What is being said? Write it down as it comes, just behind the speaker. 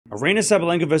Aryna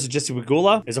Sabalenka versus Jessica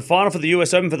Pegula is a final for the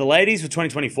US Open for the ladies for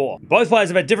 2024. Both players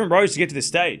have had different roads to get to this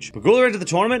stage. Pegula entered the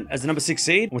tournament as the number 6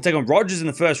 seed and will take on Rogers in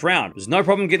the first round. There's no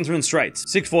problem getting through in straights,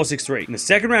 6-4, 6-3. In the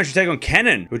second round, she'll take on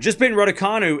Cannon, who had just beaten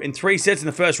Raducanu in 3 sets in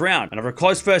the first round, and after a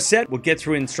close first set, will get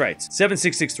through in straights,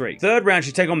 7-6, 6-3. Third round,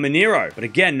 she'll take on Monero, but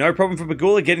again, no problem for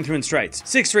Pegula getting through in straights,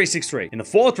 6-3, 6-3. In the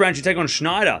fourth round, she'll take on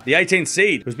Schneider, the 18th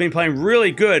seed, who's been playing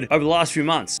really good over the last few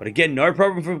months, but again, no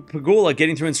problem for Pegula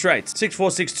getting through in straights,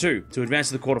 6-4, 6-2, to advance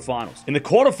to the quarterfinals. In the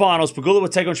quarterfinals, Pegula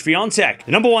would take on Swiatek,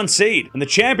 the number 1 seed and the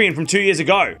champion from 2 years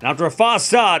ago. And after a fast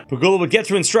start, Pegula would get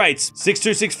through in straights,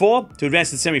 6-2, 6-4, to advance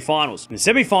to the semifinals. In the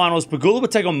semifinals, Pegula would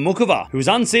take on Muchova, who was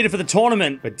unseeded for the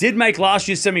tournament, but did make last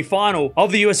year's semifinal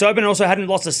of the US Open and also hadn't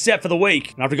lost a set for the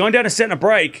week. And after going down a set and a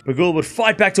break, Pegula would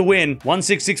fight back to win,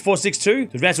 1-6, 6-4, 6-2, to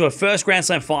advance to her first Grand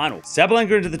Slam final.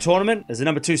 Sabalenka into the tournament as the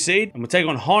number 2 seed and would take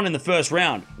on Hon in the first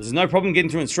round. There's no problem getting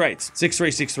through in straights, 6-3,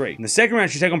 6-3. In the second round,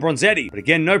 she'd take on Bronzetti, but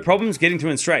again, no problems getting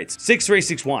through in straights, 6-3,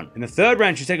 6-1. In the third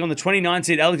round, she'd take on the 29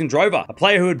 seed Alexandrova, a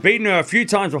player who had beaten her a few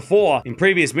times before in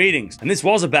previous meetings, and this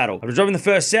was a battle. After dropping the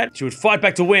first set, she would fight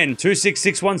back to win, 2-6,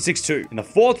 6-1, 6-2. In the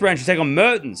fourth round, she'd take on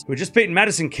Mertens, who had just beaten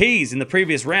Madison Keys in the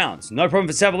previous rounds. No problem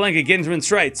for Sabalenka getting through in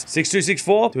straights, 6-2,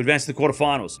 6-4, to advance to the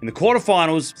quarterfinals. In the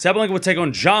quarterfinals, Sabalenka would take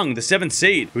on Zheng, the 7th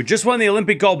seed, who had just won the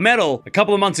Olympic gold medal a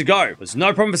couple of months ago. There's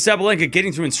no problem for Sabalenka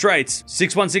getting through in straights,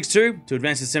 6-1, 6-2, to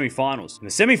advance to the semifinals. In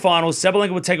the semifinals,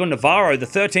 Sabalenka would take on Navarro, the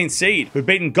 13th seed, who'd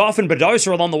beaten Gauff and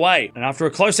Badosa along the way. And after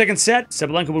a close second set,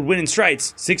 Sabalenka would win in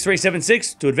straights, 6-3,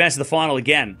 7-6, to advance to the final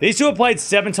again. These two have played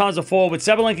 7 times before, with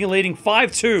Sabalenka leading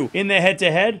 5-2 in their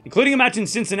head-to-head, including a match in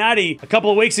Cincinnati a couple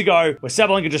of weeks ago, where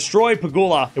Sabalenka destroyed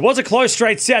Pegula. It was a close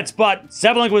straight sets, but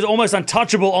Sabalenka was almost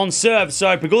untouchable on serve,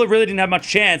 so Pegula really didn't have much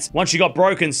chance once she got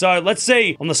broken. So let's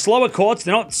see, on the slower courts,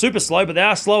 they're not super slow, but they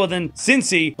are slower than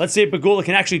Cincy. Let's see if Pegula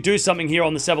can actually do something here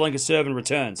on the Sabalenka serve and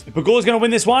returns. If Pegula's going to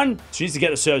win this one, she needs to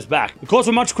get the serves back. The courts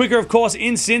were much quicker, of course,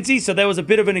 in Cincy, so there was a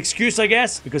bit of an excuse, I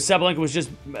guess, because Sabalenka was just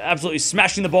absolutely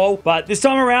smashing the ball. But this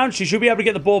time around, she should be able to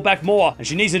get the ball back more, and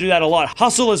she needs to do that a lot.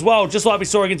 Hustle as well, just like we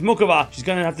saw against Muchova. She's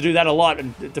going to have to do that a lot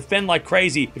and defend like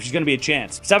crazy if she's going to be a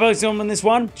chance. Sabalenka's going to win this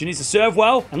one. She needs to serve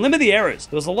well and limit the errors.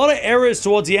 There was a lot of errors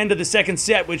towards the end of the second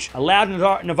set, which allowed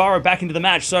Navarro back into the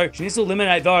match, so she needs to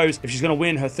eliminate those if she's going to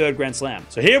win her 3rd Grand Slam.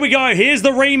 So here we go. Here's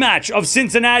the rematch of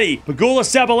Cincinnati. Pegula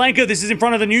Sabalenka. This is in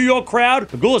front of the New York crowd.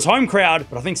 Pegula's home crowd,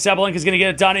 but I think Sabalenka's going to get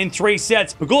it done in 3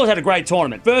 sets. Pegula's had a great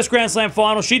tournament. First Grand Slam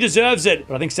final. She deserves it,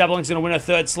 but I think Sabalenka's going to win her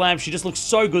 3rd slam. She just looks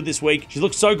so good this week. She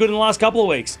looked so good in the last couple of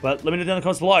weeks. But let me know down in the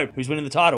comments below who's winning the title.